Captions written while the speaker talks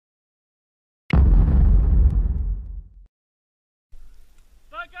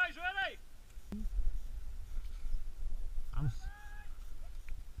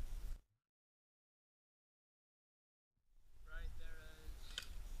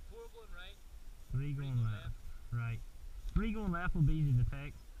going right. 3 going left. Right. 3 going left will be easy to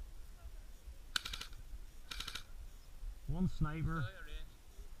take. 1 sniper.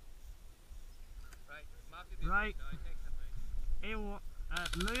 Right, Matthew, right. now, take him out.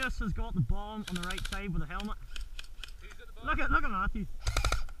 Lewis has got the bomb on the right side with the helmet. Who's got the bomb? Look at Matthew.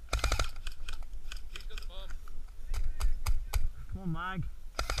 Who's got the bomb? Come on, Mag.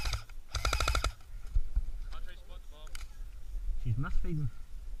 I'll try to spot the bomb. She's misfeeding.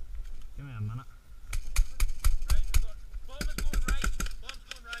 Give me a minute. Right, we've got bomb is going right. Bomb's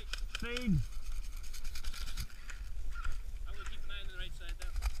going right. Feed. I'm going to keep an eye on the right side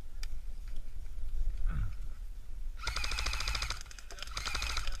there.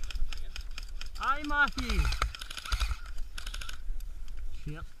 Aye, Matthew.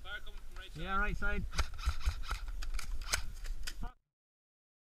 Shit. Fire coming from right side. Yeah, right side. Fuck.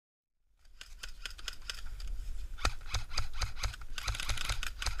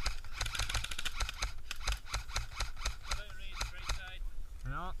 Out of range, right side.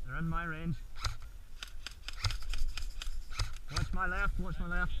 No, they're in my range. Watch my left, watch my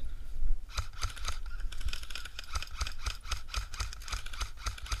left.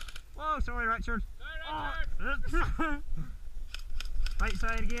 Whoa, sorry Richard. Sorry, Richard. Oh. Right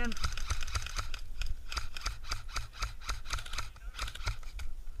side again.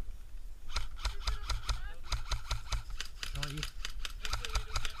 Got you.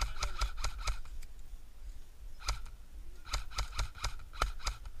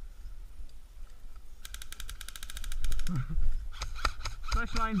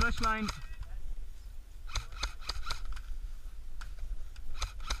 Bush line.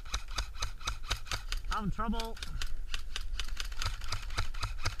 Having trouble.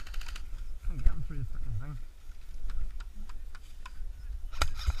 Can't get him through the freaking thing.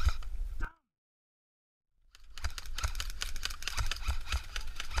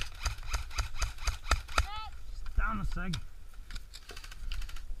 Damn a sig.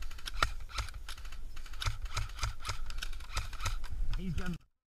 He's getting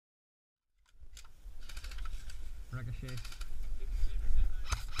ricochet.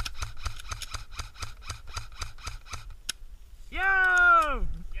 Yo!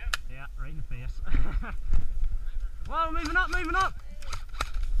 Yeah, right in the face. Whoa, moving up!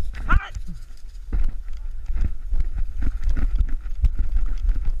 Hot!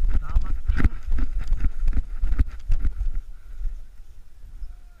 Damn it.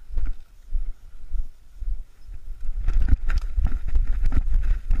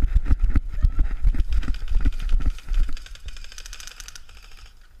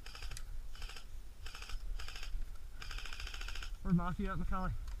 Where's Matthew at,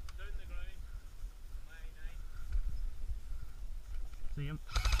 Macaulay? Down the ground. My 9. See him.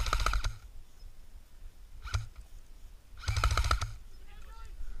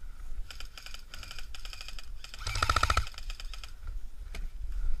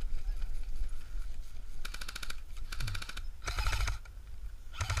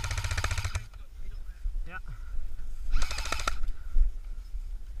 Yeah.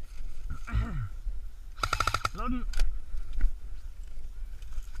 Loading.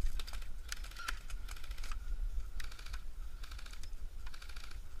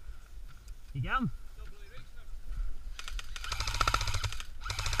 You got him?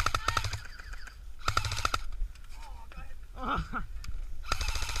 Oh.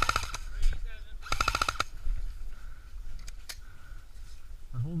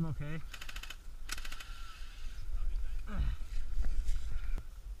 We're holding okay.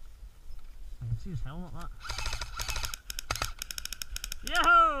 I can see his helmet, that.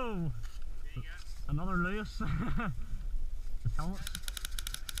 Yo! Another Lewis. His helmet.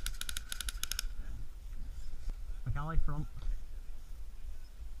 Macaulay front.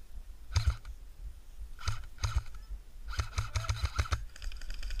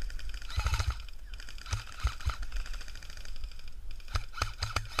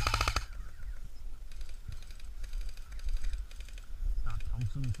 That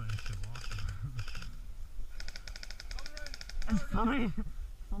Thompson thing should walk. It's funny.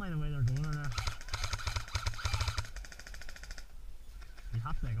 Funny the way they're going in there. You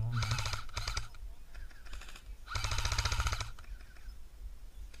have to go on there.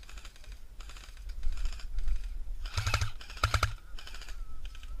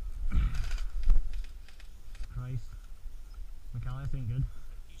 Christ. Macaulay, this ain't good.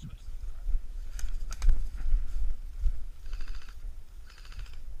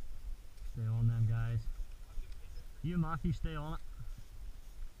 Stay on them, guys. You and Matthew stay on it.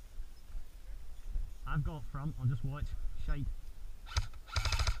 I've got front, I'll just watch. Shite.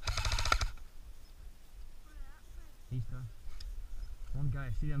 He's there. One guy,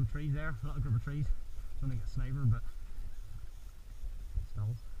 see them trees there? A little group of trees. It's only a sniper, but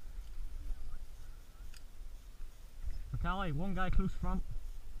still. McCallie, one guy close front.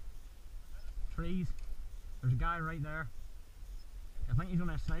 Trees. There's a guy right there. I think he's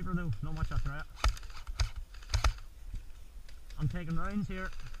only a sniper though, not much of a threat. I'm taking rounds here.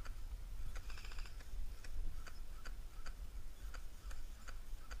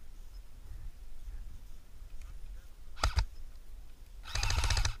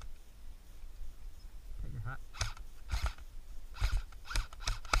 Take your hat.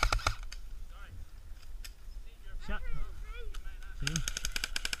 Shit. See him?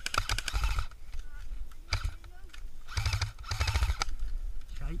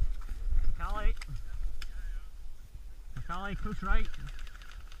 Shite. McCallie, close right.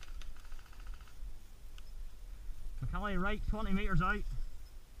 McCallie right, 20 metres out.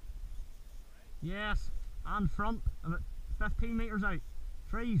 Yes, and front, about 15 metres out.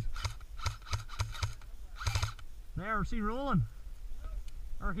 Trees. There, see rolling.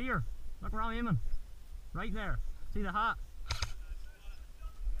 Or here, look where I'm aiming. Right there, see the hat.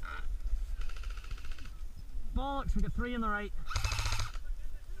 Bollocks, we got 3 in the right.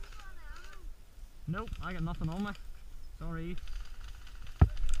 Nope, I got nothing on me. Sorry.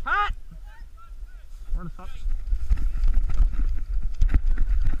 Hat! Where the fuck's?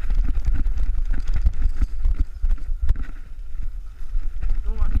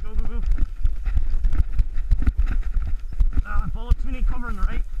 Go, Martin, go. Ah, bollocks, we need cover on the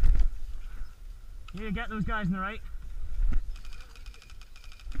right. You need to get those guys on the right.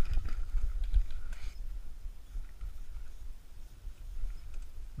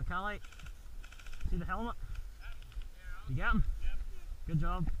 McCallie, see the helmet? You get him? Good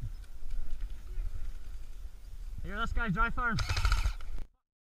job. Here, this guy's dry firing.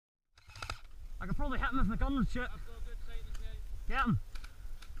 I could probably hit him if my gun would shoot. Get him.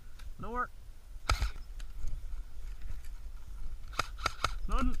 Lower.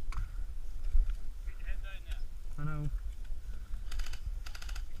 Loading. I know.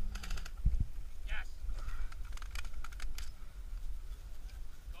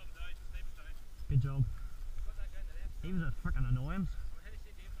 Good job. He was a freaking annoyance.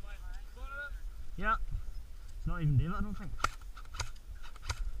 Yeah. It's not even David, I don't think.